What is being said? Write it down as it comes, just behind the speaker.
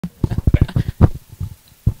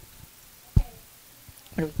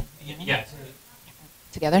Yeah.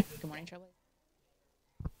 Together. Good morning, Trailblazers.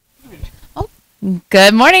 Oh,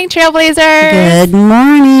 good morning, Trailblazers. Good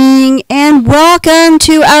morning, and welcome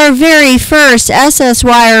to our very first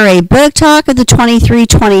SSYRA Book Talk of the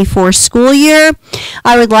 23-24 school year.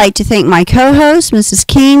 I would like to thank my co-host, Mrs.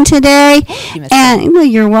 King, today. Thank you, Ms. And well,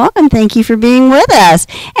 you're welcome. Thank you for being with us.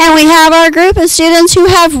 And we have our group of students who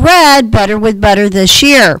have read Butter with Butter this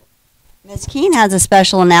year. Ms. Keene has a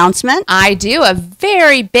special announcement. I do. A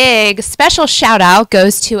very big special shout out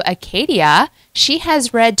goes to Acadia. She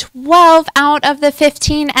has read 12 out of the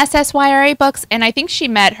 15 SSYRA books, and I think she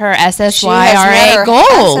met her SSYRA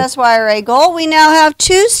goal. SSYRA goal. We now have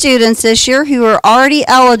 2 students this year who are already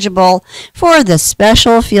eligible for the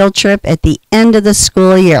special field trip at the end of the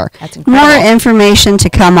school year. That's incredible. More information to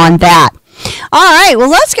come on that. All right, well,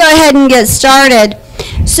 let's go ahead and get started.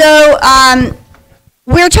 So,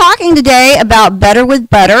 we're talking today about Better with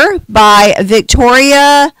Butter by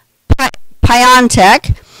Victoria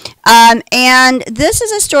Piontek. And this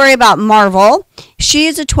is a story about Marvel. She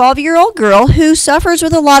is a 12-year-old girl who suffers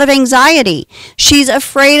with a lot of anxiety. She's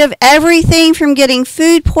afraid of everything from getting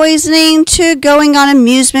food poisoning to going on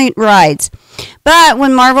amusement rides. But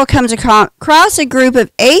when Marvel comes across a group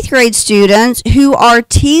of 8th grade students who are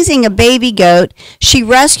teasing a baby goat, she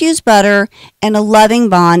rescues Butter, and a loving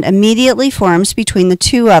bond immediately forms between the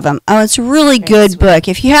two of them. Oh, it's a really good book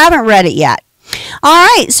if you haven't read it yet. All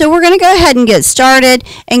right, so we're going to go ahead and get started.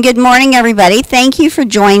 And good morning, everybody. Thank you for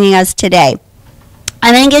joining us today.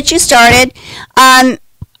 I'm going to get you started.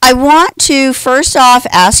 I want to first off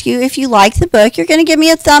ask you if you like the book. You're going to give me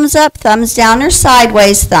a thumbs up, thumbs down, or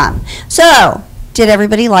sideways thumb. So, did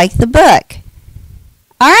everybody like the book?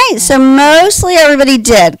 All right, so mostly everybody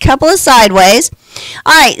did. Couple of sideways.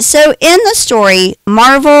 All right, so in the story,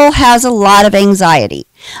 Marvel has a lot of anxiety.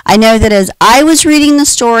 I know that as I was reading the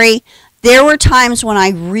story, there were times when I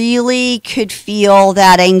really could feel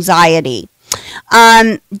that anxiety.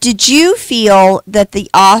 Did you feel that the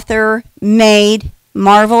author made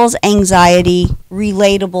Marvel's anxiety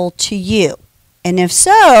relatable to you? And if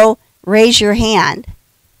so, raise your hand.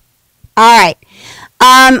 All right.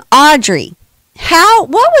 Audrey, what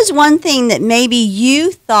was one thing that maybe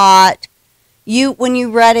you thought, when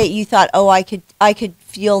you read it, you thought, oh, I could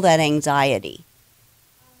feel that anxiety?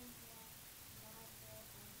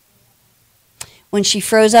 When she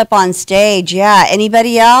froze up on stage, yeah.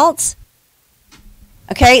 Anybody else?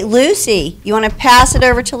 Okay, Lucy. You want to pass it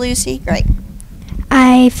over to Lucy? Great.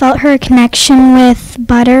 I felt her connection with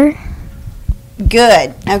Butter.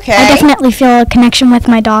 Good, okay. I definitely feel a connection with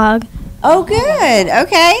my dog. Oh, good,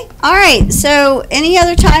 okay. All right, so any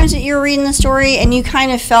other times that you were reading the story and you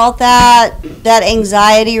kind of felt that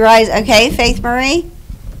anxiety rise? Okay, Faith Marie?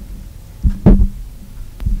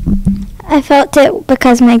 I felt it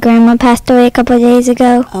because my grandma passed away a couple of days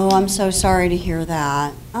ago. Oh, I'm so sorry to hear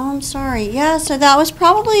that. Oh, I'm sorry. Yeah, so that was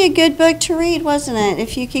probably a good book to read, wasn't it?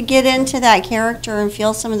 If you could get into that character and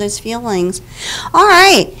feel some of those feelings. All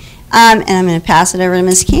right. And I'm going to pass it over to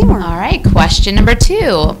Ms. Keymour. All right, question number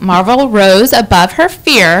 2. Marvel rose above her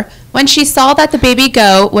fear when she saw that the baby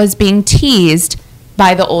goat was being teased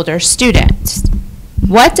by the older students.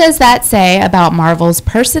 What does that say about Marvel's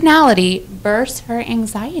personality versus her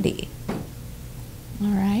anxiety? All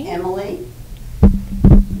right. Emily?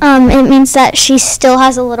 It means that she still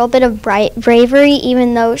has a little bit of bravery,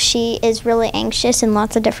 even though she is really anxious in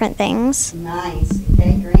lots of different things. Nice.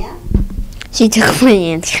 Okay, Grant? She took my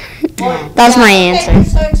answer. Well, That's my answer. Okay,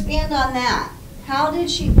 so expand on that. What did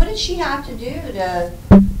she have to do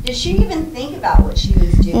did she even think about what she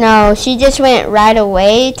was doing? No, she just went right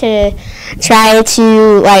away to try to,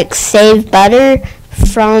 save Butter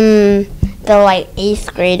from the,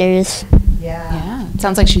 8th graders. Yeah. It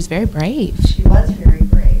sounds like she's very brave. She was very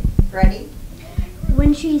brave. Ready?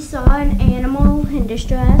 When she saw an animal in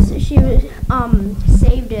distress, she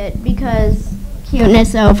saved it because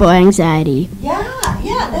cuteness over anxiety. Yeah,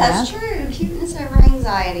 that's true. Cuteness over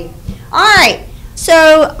anxiety. All right.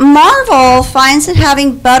 So Marvel finds that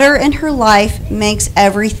having Butter in her life makes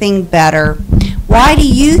everything better. Why do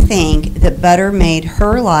you think that Butter made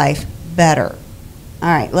her life better? All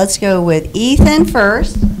right, let's go with Ethan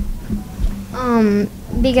first.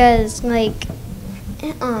 Because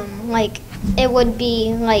it would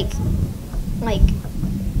be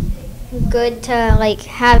good to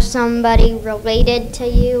have somebody related to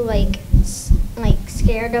you,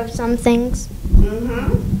 scared of some things.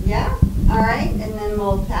 Yeah. All right, and then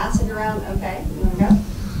we'll pass it around. Okay, you want to go?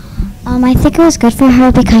 I think it was good for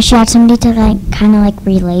her because she had somebody to kind of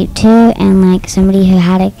relate to, and somebody who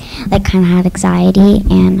had kind of had anxiety,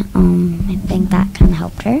 and I think that kind of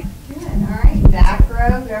helped her. Good. All right, back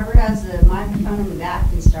row. Whoever has the microphone in the back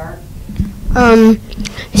can start?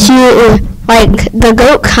 She, like, the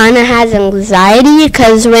goat kind of has anxiety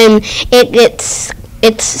because when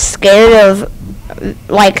it's scared of,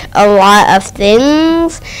 like, a lot of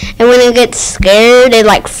things, and when it gets scared, it,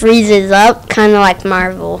 like, freezes up, kind of like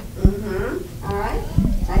Marvel. Mm-hmm. All right.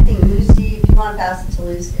 I think Lucy, if you want to pass it to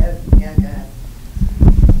Lucy, yeah, go ahead.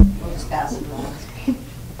 We'll just pass it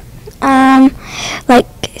along. Like,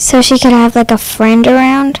 so she could have, like, a friend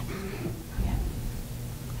around.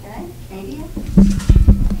 Okay, maybe.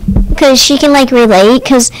 Because she can like relate,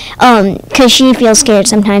 because she feels scared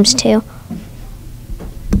sometimes too.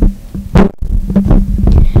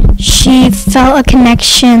 She felt a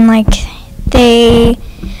connection, like they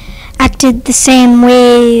acted the same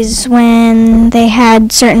ways when they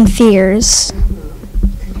had certain fears.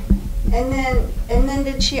 And then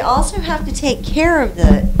did she also have to take care of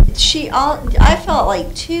I felt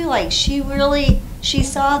like too, like she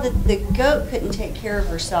saw that the goat couldn't take care of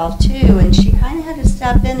herself too, and she kind of had to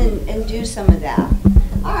step in and do some of that.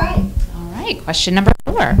 All right, question number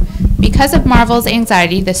 4. Because of Marvel's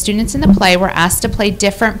anxiety, the students in the play were asked to play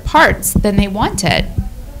different parts than they wanted.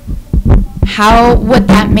 How would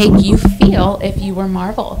that make you feel if you were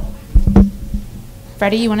Marvel?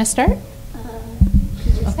 Freddie, you want to start?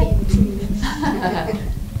 Okay.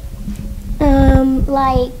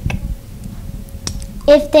 Like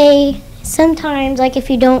if they sometimes, like if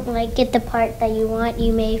you don't like get the part that you want,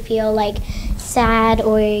 you may feel like sad,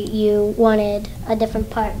 or you wanted a different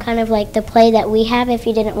part, kind of like the play that we have if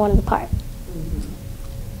you didn't want the part.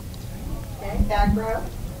 Okay, back row.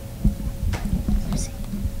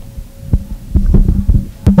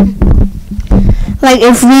 Like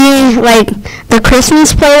if we, like the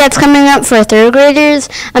Christmas play that's coming up for 3rd graders,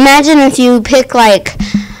 imagine if you pick like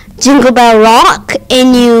Jingle Bell Rock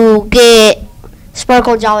and you get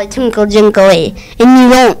Sparkle Jolly Twinkle Jinkly, and you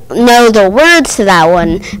don't know the words to that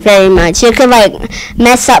one very much. It could like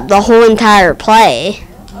mess up the whole entire play.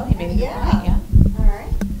 Yeah. All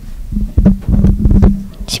right.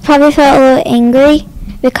 She probably felt a little angry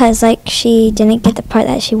because like she didn't get the part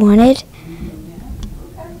that she wanted.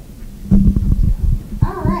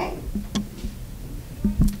 All right.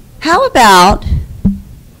 How about,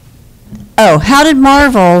 how did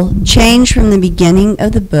Marvel change from the beginning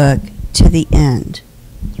of the book to the end?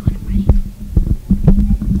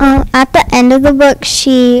 At the end of the book,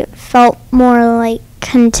 she felt more like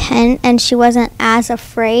content, and she wasn't as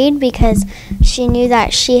afraid because she knew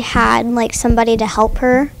that she had like somebody to help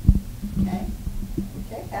her. Okay,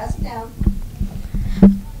 pass it down.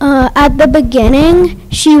 At the beginning,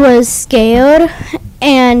 she was scared,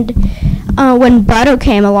 and when Butter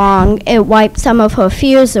came along, it wiped some of her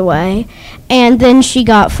fears away, and then she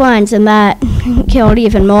got friends, and that killed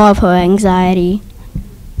even more of her anxiety.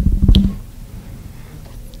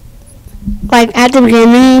 Like at the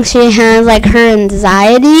beginning, she has like her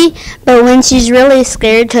anxiety, but when she's really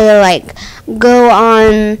scared to like go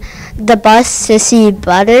on the bus to see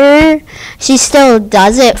Butter, she still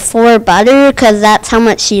does it for Butter because that's how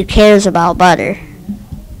much she cares about Butter.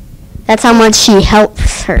 That's how much she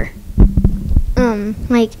helps her.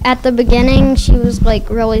 Like at the beginning, she was like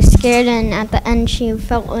really scared, and at the end, she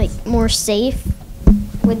felt like more safe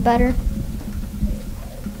with Butter.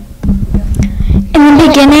 In the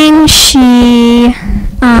beginning, she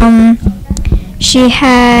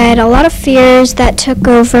had a lot of fears that took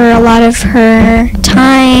over a lot of her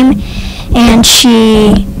time, and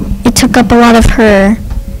it took up a lot of her,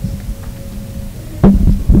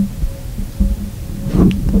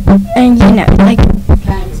 and like,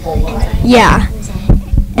 yeah.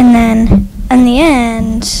 And then in the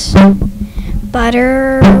end,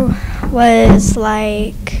 Butter was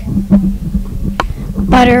like,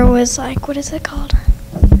 what is it called?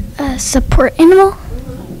 A support animal?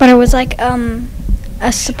 Butter was like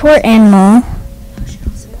a support animal.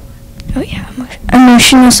 Oh yeah,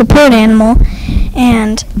 emotional support animal.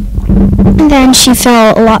 And then she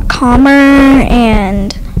felt a lot calmer,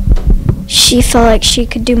 and she felt like she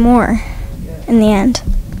could do more in the end.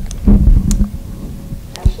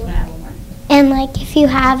 And like if you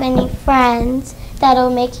have any friends, that'll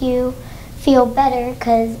make you feel better,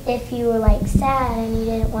 because if you were like sad and you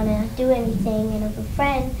didn't want to do anything, and if a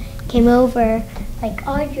friend came over, like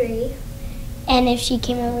Audrey, and if she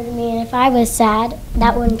came over to me and if I was sad,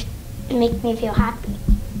 that would make me feel happy.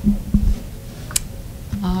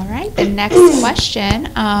 All right, the next question,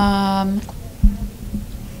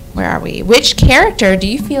 where are we? Which character do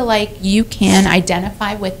you feel like you can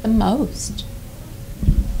identify with the most?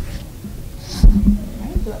 All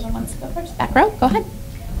right, whoever wants to go first. Back row, go ahead.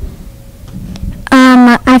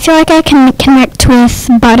 I feel like I can connect with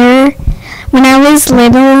Butter. When I was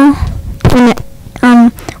little,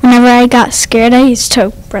 whenever I got scared, I used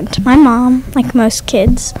to run to my mom, like most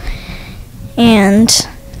kids. And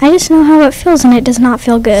I just know how it feels, and it does not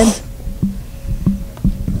feel good.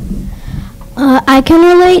 I can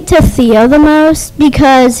relate to Theo the most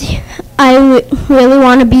because I really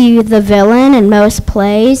want to be the villain in most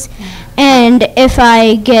plays. And if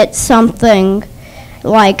I get something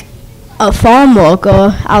like a farm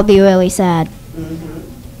worker, I'll be really sad.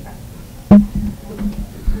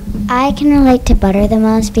 I can relate to Butter the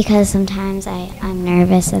most because sometimes I'm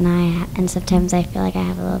nervous and sometimes I feel like I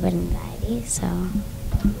have a little bit of anxiety, so.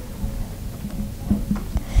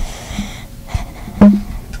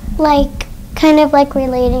 Like, kind of like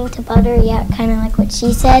relating to Butter, yeah, kind of like what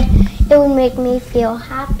she said. It would make me feel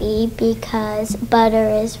happy because Butter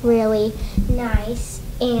is really nice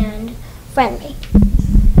and friendly.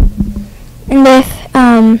 And if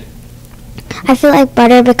I feel like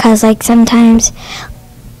Butter because like sometimes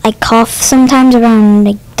I cough sometimes around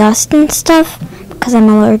like dust and stuff because I'm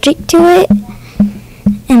allergic to it,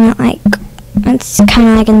 and like it's kind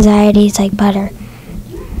of like anxiety. It's like Butter.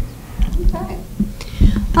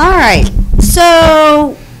 All right.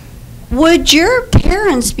 So, would your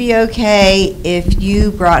parents be okay if you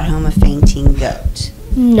brought home a fainting goat?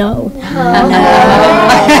 No. No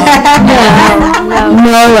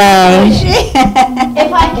way.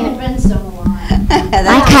 If I convince them a lot.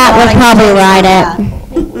 My cat would probably ride it.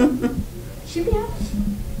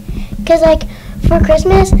 Because, like, for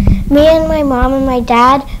Christmas, me and my mom and my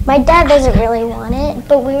dad doesn't really want it,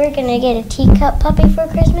 but we were going to get a teacup puppy for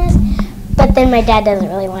Christmas, but then my dad doesn't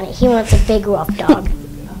really want it. He wants a big, rough dog.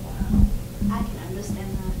 I can understand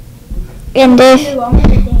that. And if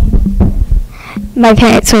my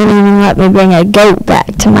parents wouldn't even let me bring a goat back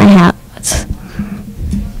to my house.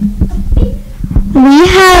 We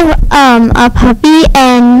have a puppy,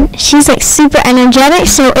 and she's like super energetic.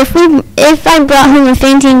 So if I brought home a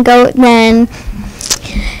fainting goat, then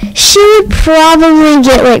she would probably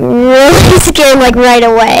get like really scared like right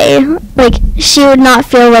away. Like she would not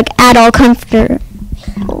feel like at all comfortable.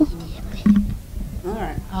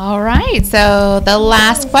 All right, so the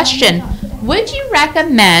last question. Would you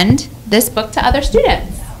recommend this book to other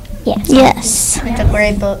students? Yes. It's a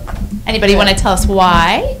great book. Anybody want to tell us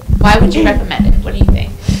why? Why would you recommend it? What do you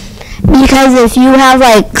think? Because if you have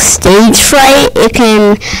like stage fright, it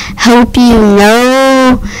can help you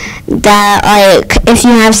know that like if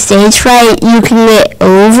you have stage fright, you can get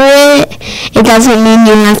over it. It doesn't mean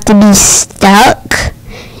you have to be stuck.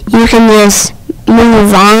 You can just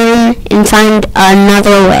move on and find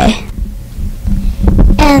another way.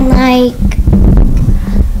 And, like,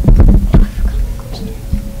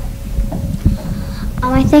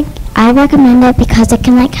 I think I recommend it because it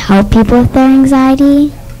can like help people with their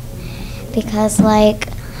anxiety. Because like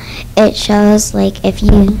it shows like if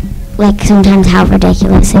you like sometimes how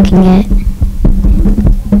ridiculous it can get.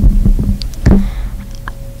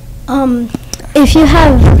 If you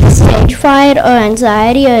have stage fright or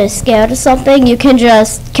anxiety or scared of something, you can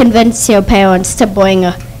just convince your parents to bring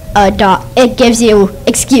a dog. It gives you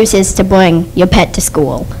excuses to bring your pet to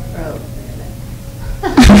school.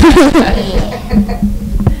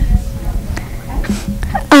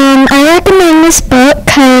 I recommend this book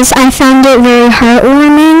because I found it very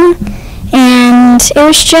heartwarming, and it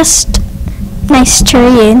was just nice to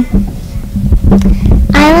read.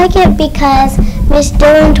 I like it because Miss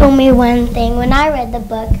Dillon told me one thing. When I read the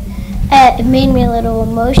book, it made me a little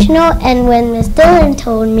emotional, and when Miss Dillon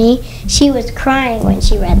told me, she was crying when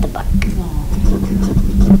she read the book.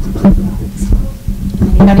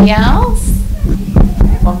 Anybody else?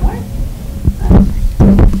 One more.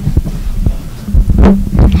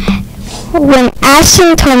 When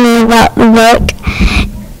Ashton told me about the book,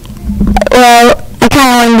 well, I kind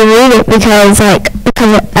of wanted to read it because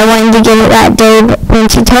I wanted to get it that day when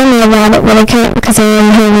she told me about it, but I couldn't because I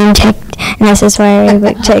went home and checked, and that's just why I read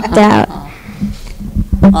the book checked out.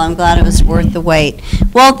 Well, I'm glad it was worth the wait.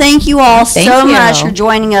 Well, thank you all so much for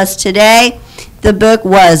joining us today. The book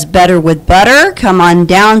was Better with Butter. Come on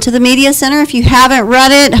down to the Media Center if you haven't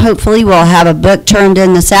read it. Hopefully we'll have a book turned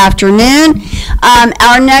in this afternoon.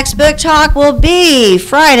 Our next book talk will be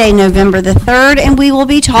Friday, November the 3rd, and we will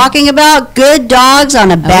be talking about good dogs on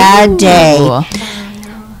a bad day.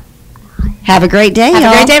 Have a great day, y'all.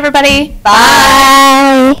 Have a great day, everybody.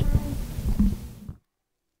 Bye.